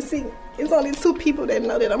pregnancy, it's only 2 people that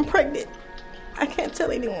know that I'm pregnant. I can't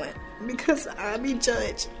tell anyone because I'll be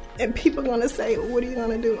judged. And people are going to say, what are you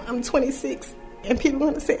going to do? I'm 26. And people are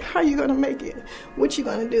going to say, how are you going to make it? What you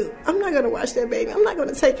going to do? I'm not going to watch that baby. I'm not going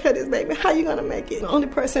to take care of this baby. How are you going to make it? The only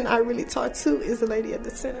person I really talk to is the lady at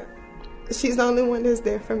the center. She's the only one that's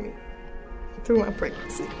there for me through my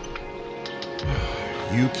pregnancy.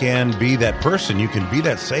 You can be that person. You can be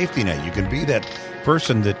that safety net. You can be that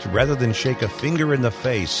person that rather than shake a finger in the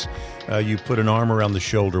face, you put an arm around the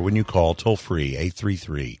shoulder when you call toll free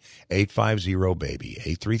 833-850-BABY,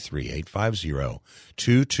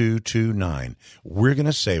 833-850-2229. We're going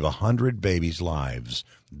to save 100 babies' lives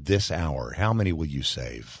this hour. How many will you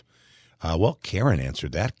save? Well, Karen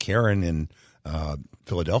answered that. Karen in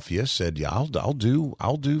Philadelphia said, yeah, I'll do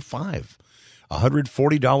 5.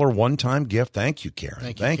 $140 one-time gift. Thank you,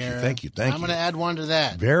 Karen. Thank you. I'm going to add one to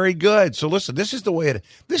that. Very good. So listen, this is the way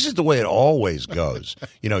it always goes.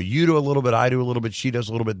 You know, you do a little bit, I do a little bit, she does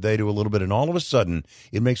a little bit, they do a little bit, and all of a sudden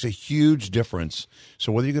it makes a huge difference.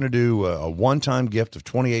 So whether you're going to do a one-time gift of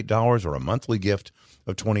 $28 or a monthly gift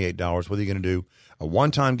of $28, whether you're going to do a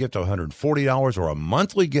one-time gift of $140 or a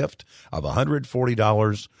monthly gift of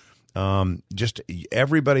 $140, just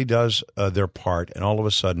everybody does their part, and all of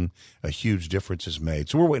a sudden a huge difference is made.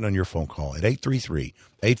 So we're waiting on your phone call at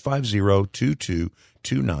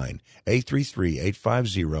 833-850-2229.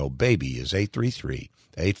 833-850-BABY is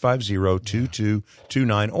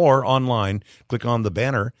 833-850-2229, or online, click on the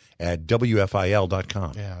banner at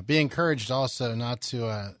WFIL.com. Yeah, be encouraged also not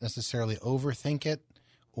to necessarily overthink it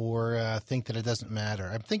or think that it doesn't matter.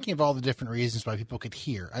 I'm thinking of all the different reasons why people could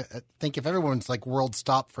hear. I think if everyone's like world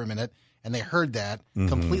stopped for a minute and they heard that,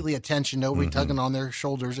 completely attention, nobody tugging on their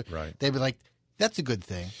shoulders, right, they'd be like, that's a good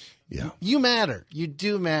thing. Yeah. You matter. You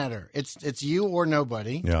do matter. It's you or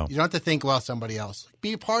nobody. Yeah. You don't have to think about somebody else.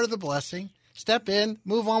 Be a part of the blessing. Step in,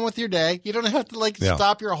 move on with your day. You don't have to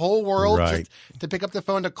stop your whole world just to pick up the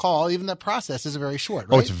phone to call. Even that process is very short,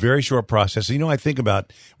 right? Oh, it's a very short process. You know, I think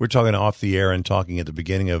about, we're talking off the air and talking at the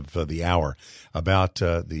beginning of the hour about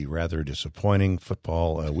the rather disappointing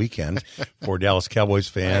football weekend for Dallas Cowboys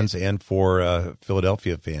fans and for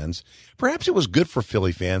Philadelphia fans. Perhaps it was good for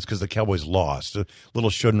Philly fans because the Cowboys lost. A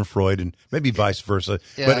little Schadenfreude and maybe vice versa.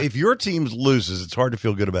 Yeah. But if your team loses, it's hard to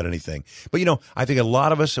feel good about anything. But, you know, I think a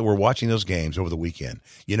lot of us that were watching those games over the weekend,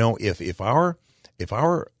 you know, if our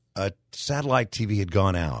satellite TV had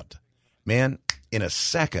gone out, man, in a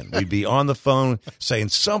second, we'd be on the phone saying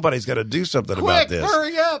somebody's got to do something about this.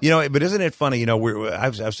 Hurry up! You know, but isn't it funny? You know,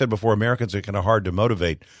 I've said before, Americans are kind of hard to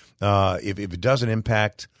motivate. If it doesn't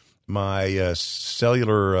impact my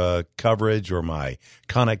cellular coverage or my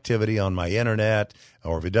connectivity on my internet,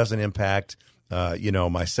 or if it doesn't impact my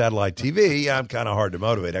satellite TV, I'm kind of hard to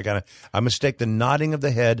motivate. I mistake the nodding of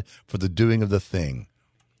the head for the doing of the thing.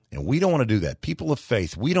 And we don't want to do that. People of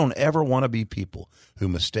faith, we don't ever want to be people who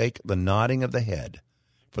mistake the nodding of the head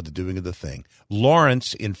for the doing of the thing.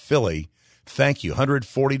 Lawrence in Philly, thank you.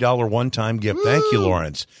 $140 one-time gift. Woo! Thank you,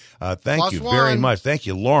 Lawrence. Thank Plus you one. very much. Thank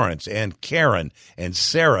you, Lawrence and Karen and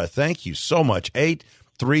Sarah. Thank you so much.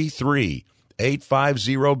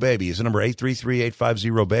 833-850-BABY is the number.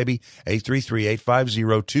 833-850-BABY,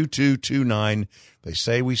 833-850-2229. They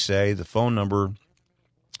say we say the phone number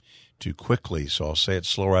too quickly, so I'll say it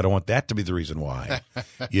slower. I don't want that to be the reason why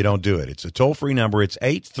you don't do it. It's a toll-free number. It's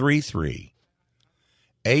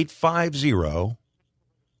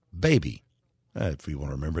 833-850-BABY. If you want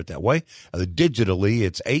to remember it that way. Digitally,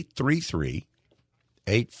 it's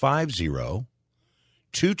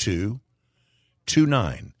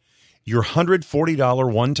 833-850-2229. Your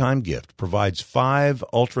 $140 one-time gift provides 5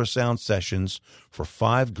 ultrasound sessions for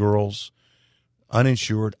 5 girls,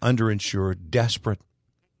 uninsured, underinsured, desperate,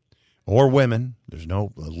 or women. There's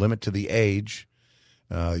no limit to the age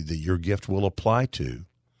that your gift will apply to.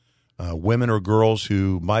 Women or girls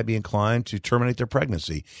who might be inclined to terminate their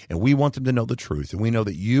pregnancy. And we want them to know the truth. And we know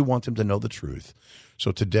that you want them to know the truth.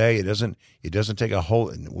 So today it doesn't take a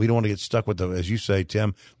whole, we don't want to get stuck with as you say,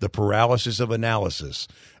 Tim, the paralysis of analysis.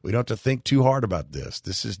 We don't have to think too hard about this.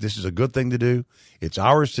 This is a good thing to do. It's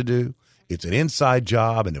ours to do. It's an inside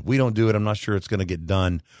job, and if we don't do it, I'm not sure it's going to get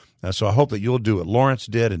done. So I hope that you'll do what Lawrence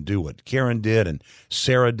did and do what Karen did and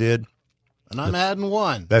Sarah did. And I'm adding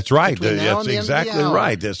one. That's right. Between now That's and the exactly end of the hour.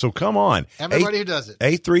 right. So come on. Everybody who does it.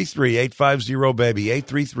 833-850-BABY,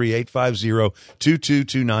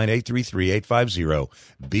 833-850-2229,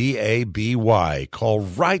 833-850-BABY. Call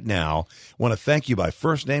right now. Want to thank you by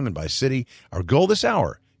first name and by city. Our goal this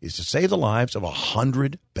hour is to save the lives of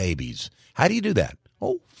 100 babies. How do you do that?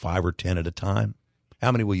 5 or 10 at a time.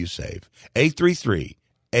 How many will you save?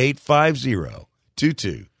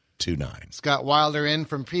 833-850-2229. Scott Wilder in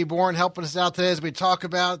from Preborn helping us out today as we talk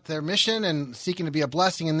about their mission and seeking to be a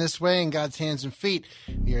blessing in this way in God's hands and feet.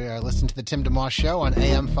 You're listening to the Tim DeMoss Show on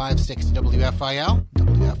AM 560 WFIL,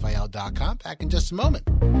 WFIL.com. Back in just a moment.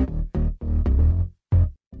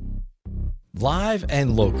 Live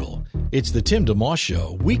and local. It's the Tim DeMoss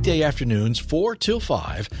Show, weekday afternoons 4 till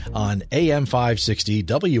 5 on AM 560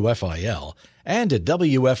 WFIL and at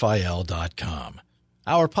WFIL.com.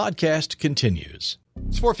 Our podcast continues.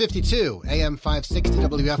 It's 4:52, AM 560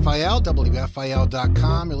 WFIL,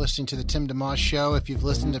 WFIL.com. You're listening to the Tim DeMoss Show. If you've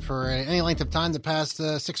listened for any length of time the past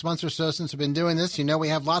 6 months or so since we've been doing this, you know we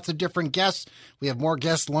have lots of different guests. We have more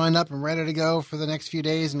guests lined up and ready to go for the next few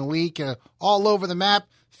days and a week, all over the map.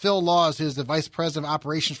 Phil Laws, who's the Vice President of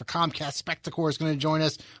Operations for Comcast Spectacor, is going to join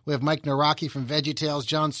us. We have Mike Naraki from VeggieTales,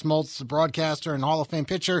 John Smoltz, the broadcaster and Hall of Fame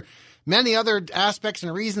pitcher. Many other aspects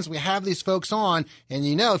and reasons we have these folks on. And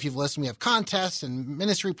you know, if you've listened, we have contests and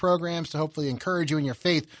ministry programs to hopefully encourage you in your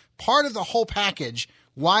faith. Part of the whole package,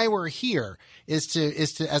 why we're here, is to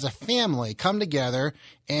as a family come together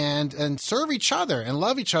and serve each other and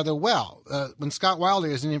love each other well. When Scott Wilder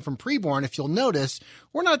is in from Preborn, if you'll notice,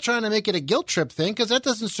 we're not trying to make it a guilt trip thing because that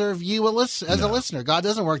doesn't serve you as a listener. God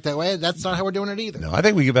doesn't work that way. That's not how we're doing it either. No, I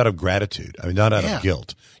think we give out of gratitude. I mean, not out of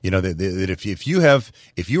guilt. You know that if you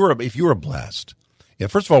are blessed,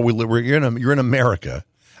 first of all, you're in America,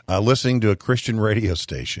 listening to a Christian radio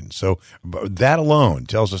station. So that alone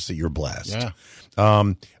tells us that you're blessed.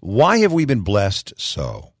 Yeah. Why have we been blessed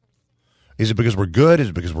so? Is it because we're good? Is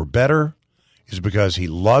it because we're better? Is it because he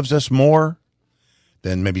loves us more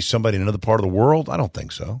than maybe somebody in another part of the world? I don't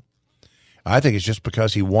think so. I think it's just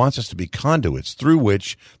because he wants us to be conduits through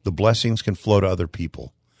which the blessings can flow to other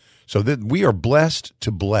people. So that we are blessed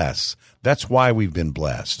to bless. That's why we've been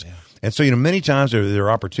blessed. Yeah. And so, many times there are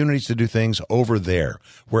opportunities to do things over there,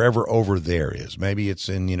 wherever over there is. Maybe it's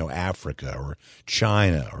in, Africa or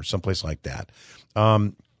China or someplace like that.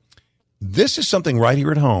 This is something right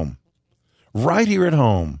here at home,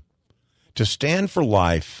 to stand for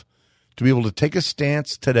life, to be able to take a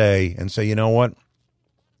stance today and say, you know what?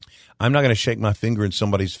 I'm not going to shake my finger in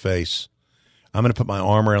somebody's face. I'm going to put my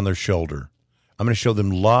arm around their shoulder. I'm going to show them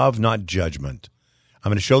love, not judgment. I'm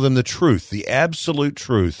going to show them the truth, the absolute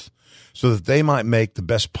truth, so that they might make the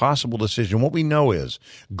best possible decision. What we know is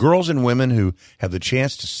girls and women who have the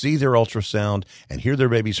chance to see their ultrasound and hear their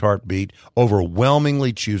baby's heartbeat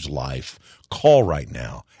overwhelmingly choose life. Call right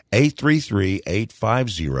now,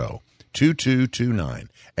 833-850-2229,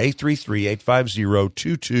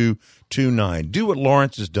 833-850-2229. Do what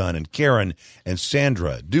Lawrence has done, and Karen and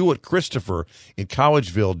Sandra. Do what Christopher in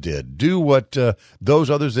Collegeville did. Do what those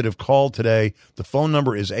others that have called today. The phone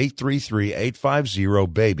number is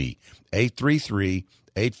 833-850-BABY,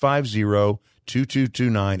 833-850-2229,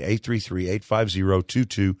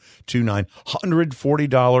 833-850-2229.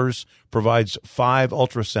 $140 provides 5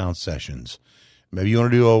 ultrasound sessions. Maybe you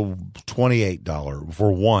want to do a $28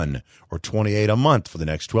 for one, or $28 a month for the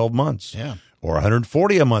next 12 months. Yeah. Or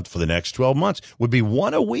 $140 a month for the next 12 months. Would be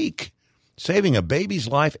one a week, saving a baby's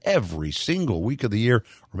life every single week of the year.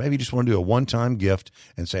 Or maybe you just want to do a one-time gift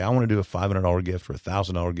and say, I want to do a $500 gift or a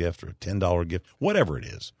 $1,000 gift or a $10 gift, whatever it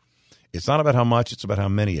is. It's not about how much, it's about how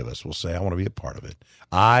many of us will say, I want to be a part of it.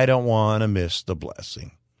 I don't want to miss the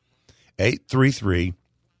blessing.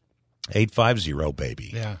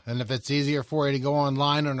 833-850-BABY. Yeah, and if it's easier for you to go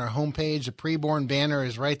online on our homepage, the Preborn banner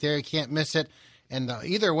is right there. You can't miss it. And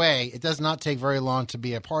either way, it does not take very long to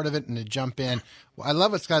be a part of it and to jump in. I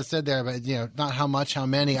love what Scott said there, but not how much, how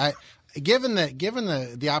many. Given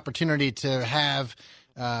the opportunity to have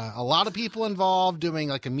a lot of people involved doing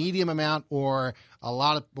like a medium amount, or a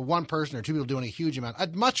lot of one person or two people doing a huge amount,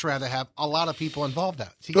 I'd much rather have a lot a lot of people involved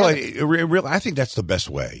out. Well, I think that's the best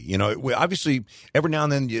way. Obviously, every now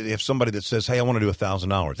and then you have somebody that says, hey, I want to do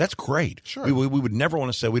 $1,000. That's great. Sure. We would never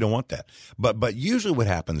want to say we don't want that. But usually what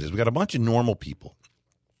happens is we got a bunch of normal people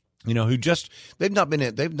who just they're not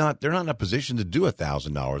in a position to do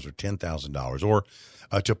 $1,000 or $10,000 or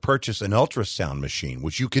to purchase an ultrasound machine,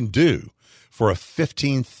 which you can do for a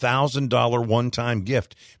 $15,000 one-time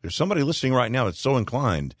gift. If there's somebody listening right now that's so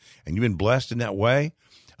inclined and you've been blessed in that way,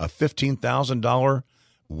 a $15,000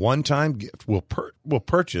 one-time gift will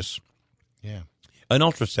purchase an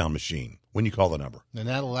ultrasound machine when you call the number. And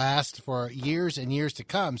that'll last for years and years to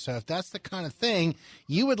come. So if that's the kind of thing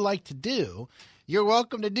you would like to do, you're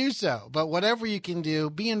welcome to do so. But whatever you can do,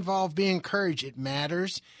 be involved, be encouraged. It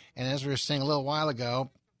matters. And as we were saying a little while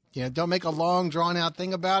ago, don't make a long, drawn-out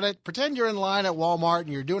thing about it. Pretend you're in line at Walmart and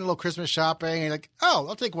you're doing a little Christmas shopping. And you're like, oh,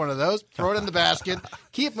 I'll take one of those. Throw it in the basket.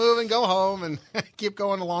 Keep moving. Go home and keep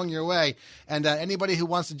going along your way. And anybody who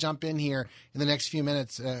wants to jump in here in the next few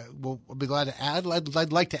minutes, we'll be glad to add.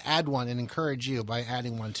 I'd like to add one and encourage you by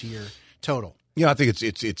adding one to your total. Yeah, I think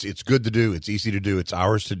it's good to do. It's easy to do. It's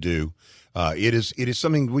ours to do. It is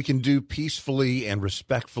something we can do peacefully and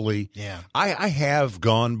respectfully. Yeah, I have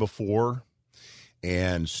gone before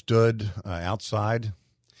and stood outside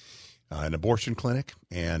an abortion clinic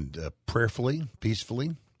and prayerfully,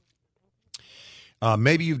 peacefully.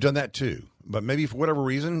 Maybe you've done that too, but maybe for whatever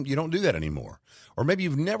reason you don't do that anymore, or maybe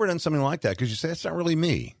you've never done something like that because you say it's not really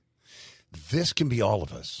me. This can be all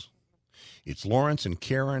of us. It's Lawrence and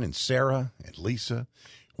Karen and Sarah and Lisa.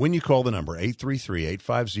 When you call the number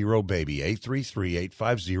 833-850-BABY,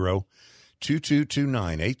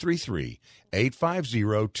 833-850-2229,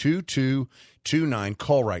 833-850-2229.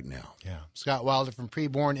 Call right now. Yeah. Scott Wilder from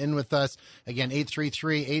Preborn in with us. Again,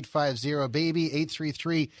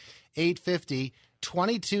 833-850-BABY,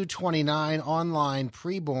 833-850-2229 online,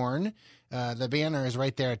 Preborn. The banner is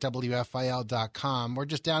right there at WFIL.com. We're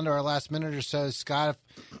just down to our last minute or so. Scott,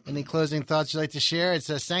 any closing thoughts you'd like to share? It's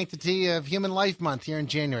a Sanctity of Human Life Month here in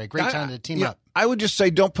January. Great time to team up. I would just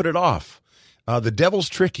say don't put it off. The devil's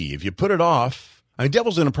tricky. If you put it off,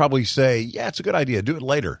 devil's going to probably say, yeah, it's a good idea. Do it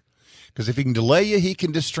later. Because if he can delay you, he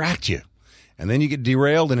can distract you. And then you get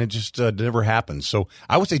derailed and it just never happens. So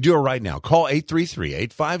I would say do it right now. Call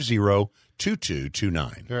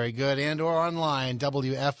 833-850-2229. Very good. And or online,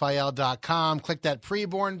 WFIL.com. Click that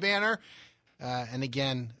Preborn banner. And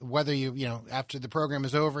again, whether after the program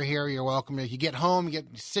is over here, you're welcome. If you get home, you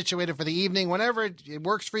get situated for the evening, whenever it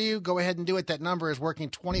works for you, go ahead and do it. That number is working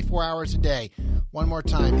 24 hours a day. One more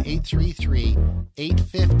time,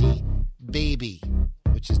 833-850-BABY,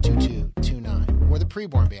 which is 2229. Or the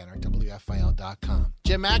Preborn banner at WFIL.com.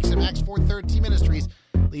 Jim Max at Max 413 Ministries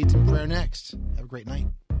leads in prayer next. Have a great night.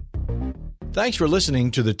 Thanks for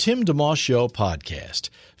listening to the Tim DeMoss Show podcast.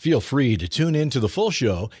 Feel free to tune in to the full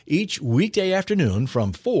show each weekday afternoon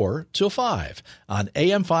from 4 till 5 on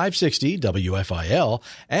AM 560 WFIL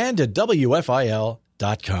and at WFIL.com.